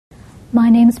My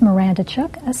name is Miranda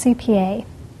Chook, a CPA.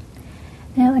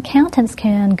 Now, accountants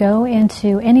can go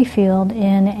into any field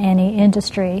in any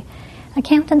industry.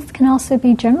 Accountants can also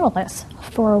be generalists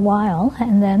for a while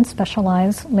and then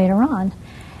specialize later on.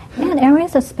 And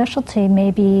areas of specialty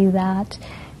may be that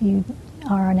you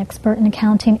are an expert in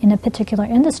accounting in a particular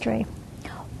industry,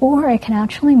 or it can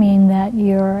actually mean that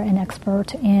you're an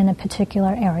expert in a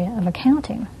particular area of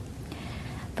accounting.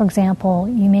 For example,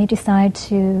 you may decide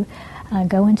to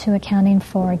go into accounting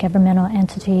for a governmental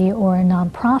entity or a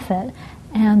nonprofit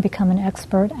and become an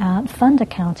expert at fund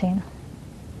accounting.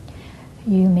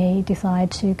 You may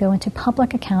decide to go into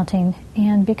public accounting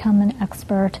and become an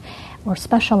expert or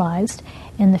specialized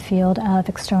in the field of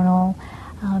external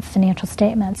financial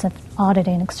statements, of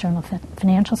auditing external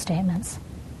financial statements.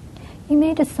 You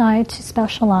may decide to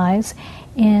specialize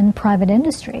in private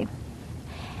industry,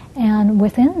 and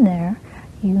within there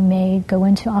you may go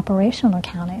into operational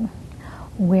accounting,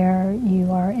 where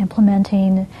you are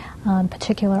implementing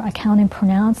particular accounting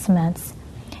pronouncements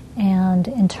and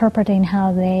interpreting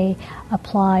how they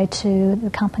apply to the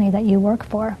company that you work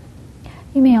for.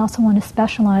 You may also want to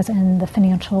specialize in the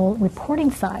financial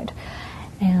reporting side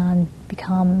and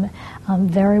become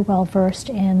very well versed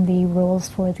in the rules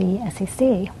for the SEC.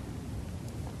 You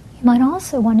might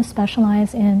also want to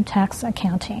specialize in tax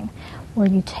accounting, where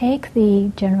you take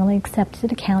the generally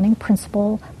accepted accounting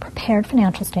principle prepared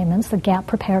financial statements, the GAAP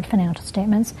prepared financial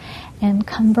statements, and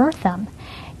convert them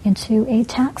into a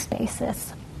tax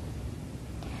basis.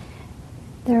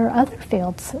 There are other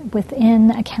fields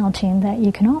within accounting that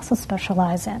you can also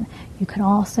specialize in. You can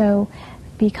also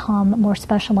become more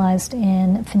specialized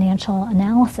in financial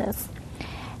analysis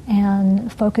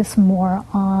and focus more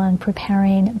on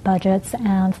preparing budgets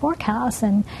and forecasts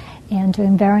and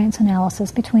doing variance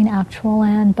analysis between actual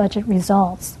and budget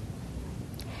results.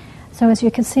 So as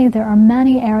you can see, there are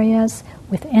many areas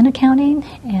within accounting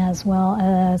as well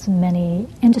as many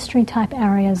industry type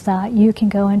areas that you can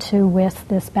go into with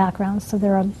this background. So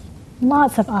there are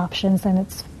lots of options, and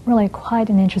it's really quite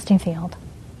an interesting field.